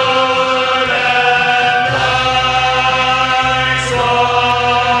adored, and I saw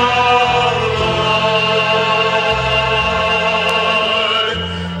the Lord.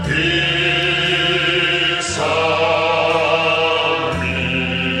 He saw me.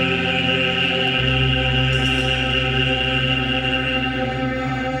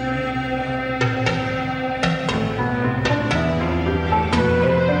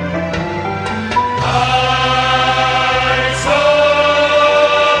 I saw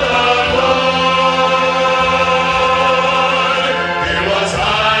the Lord. He was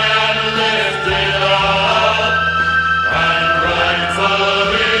high and lifted up, and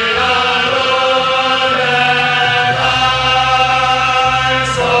rightfully adored, and I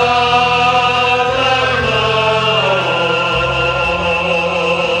saw the Lord.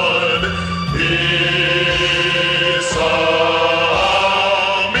 He saw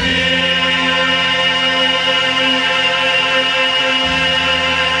me.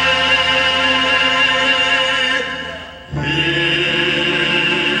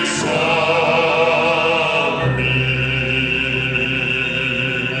 He saw me.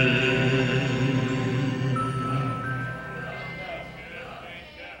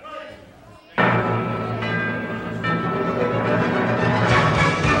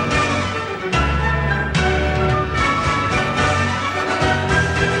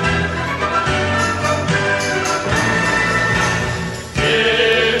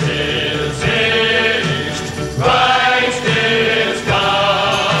 It is finished. Christ is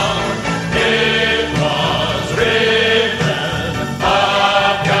come. It was written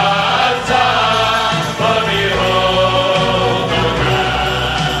of God's Son. For behold, the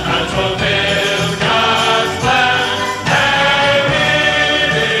Lamb has fulfilled God's plan, and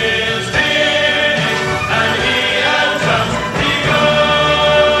it is finished, and He has just begun.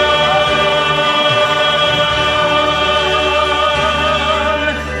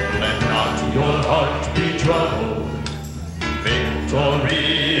 Let not your heart be troubled. Victory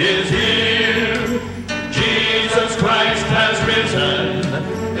is here. Jesus Christ has risen.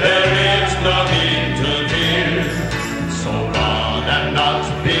 There is nothing to fear. So run and not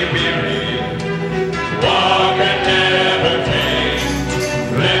be weary. Walk and never faint.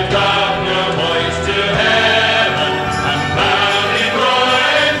 Lift up your voice to heaven and loudly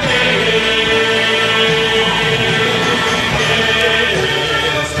proclaim. It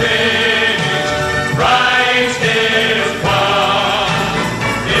is finished. Christ is come.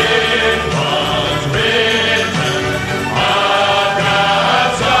 It was written of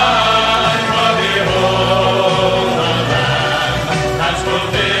God's Son. For behold, the Lamb has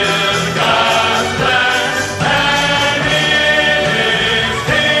fulfilled God's plan, and it is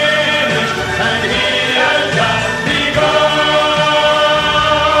finished, and He has just begun.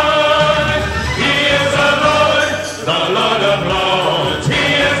 He is the Lord of Lords. He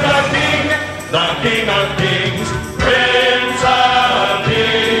is the King of Kings, Prince of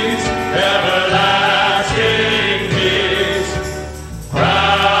Peace, everlasting peace.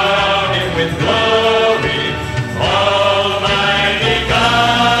 Crown Him with glory, Almighty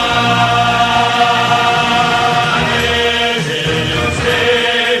God. It is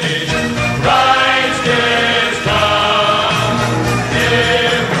finished. Christ is come.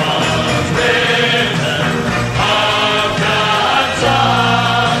 It was written of God's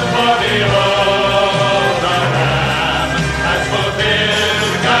Son. For behold, the Lamb has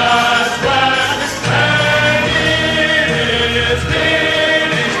fulfilled God's plan, and it is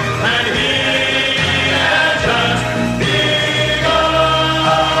finished, and He has just begun.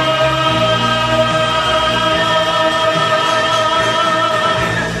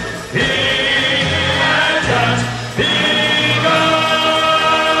 He has just begun.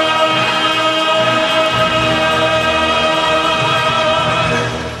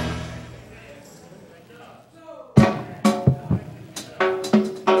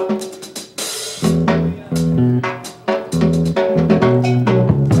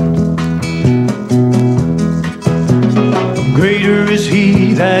 Greater is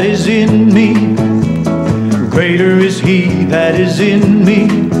He that is in me. Greater is He that is in me.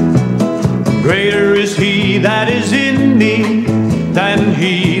 Greater is He that is in me than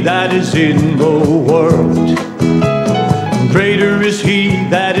he that is in the world. Greater is he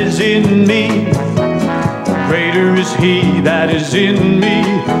that is in me. Greater is he that is in me.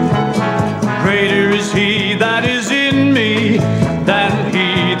 Greater is he that is in me than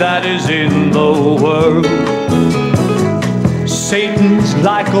he that is in the world. Satan's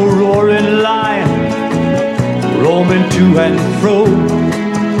like a roaring lion, roaming to and fro,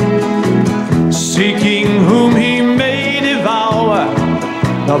 seeking whom he may devour.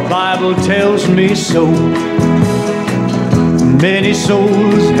 The Bible tells me so. Many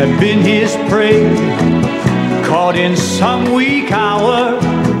souls have been his prey, caught in some weak hour,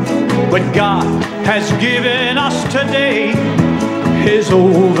 but God has given us today his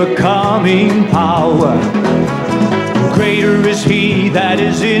overcoming power. Greater is he that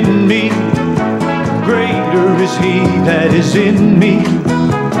is in me. Greater is he that is in me.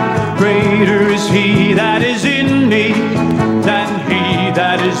 Greater is he that is in me than he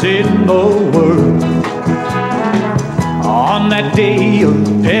that is in the world. On that day of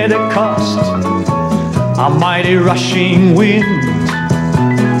Pentecost, a mighty rushing wind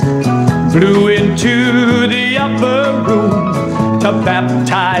blew into the upper room to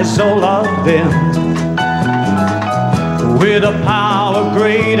baptize all of them with a power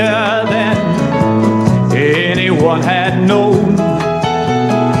greater than anyone had known.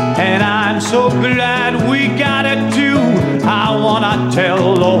 And I'm so glad we got it too. I wanna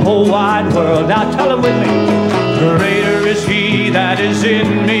tell the whole wide world. Now tell it with me. Greater is he that is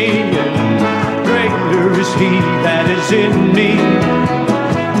in me. Greater is he that is in me.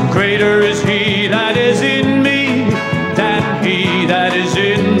 Greater is he that is in me than he that is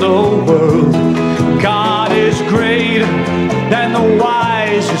in the world. God is greater than the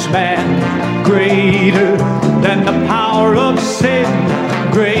wisest man, greater than the power of sin,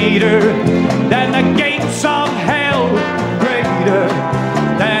 greater than the gates of hell, greater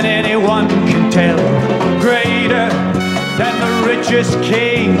than anyone can tell, greater than the richest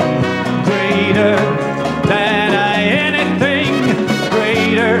king, greater than anything,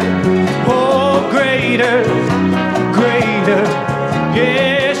 greater, oh greater, greater,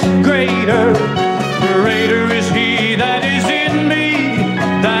 yes, greater. Greater is he that is in me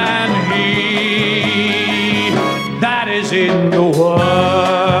than he that is in the world.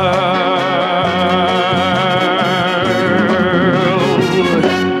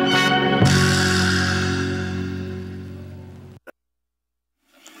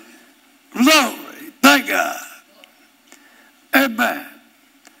 Glory, thank God. Amen.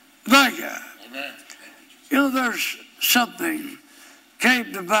 Thank God. Amen. You know, there's something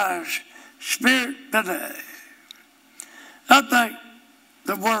came to my spirit today. I think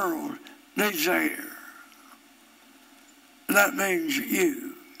the world needs to hear. And that means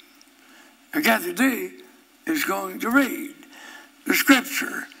you. And Kathy D is going to read the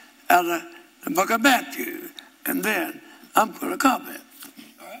scripture out of the book of Matthew. And then I'm going to comment.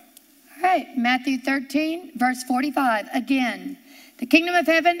 All right, Matthew 13, verse 45. Again, the kingdom of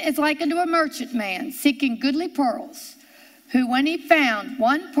heaven is like unto a merchant man seeking goodly pearls, who when he found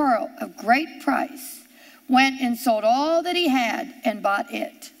one pearl of great price, went and sold all that he had and bought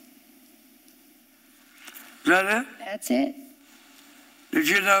it. Is that it? That's it. Did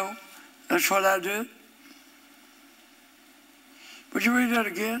you know that's what I did? Would you read that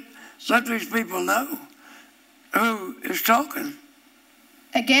again? Let these people know who is talking.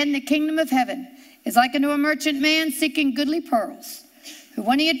 Again, the kingdom of heaven is like unto a merchant man seeking goodly pearls, who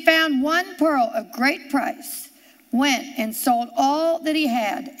when he had found one pearl of great price, went and sold all that he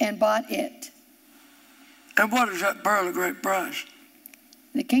had and bought it. And what is that pearl of great price?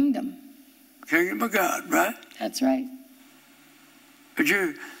 The kingdom. Kingdom of God, right? That's right. Did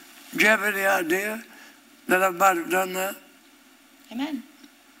you have any idea that I might have done that? Amen.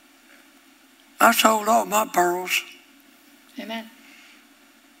 I sold all my pearls Amen.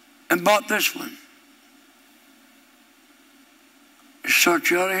 and bought this one. So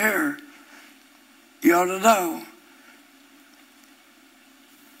you ought to hear. You ought to know.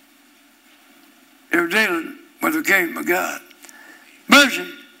 You're dealing with the kingdom of God. Mercy,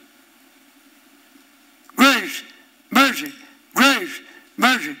 grace, mercy, grace,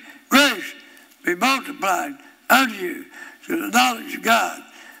 mercy, grace be multiplied unto you to the knowledge of God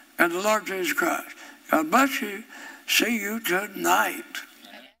and the Lord Jesus Christ. God bless you. See you tonight.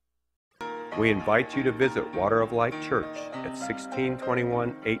 We invite you to visit Water of Life Church at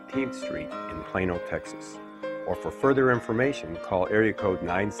 1621 18th Street in Plano, Texas. Or for further information, call area code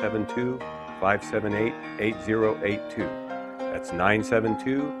 972-578-8082. That's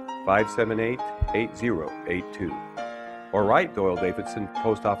 972-578-8082. Or write Doyle Davidson,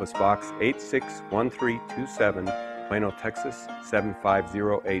 Post Office Box 861327, Plano, Texas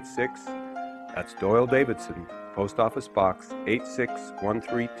 75086. That's Doyle Davidson, Post Office Box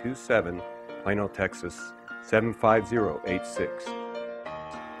 861327, Plano, Texas 75086.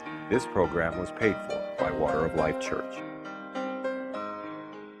 This program was paid for by Water of Life Church.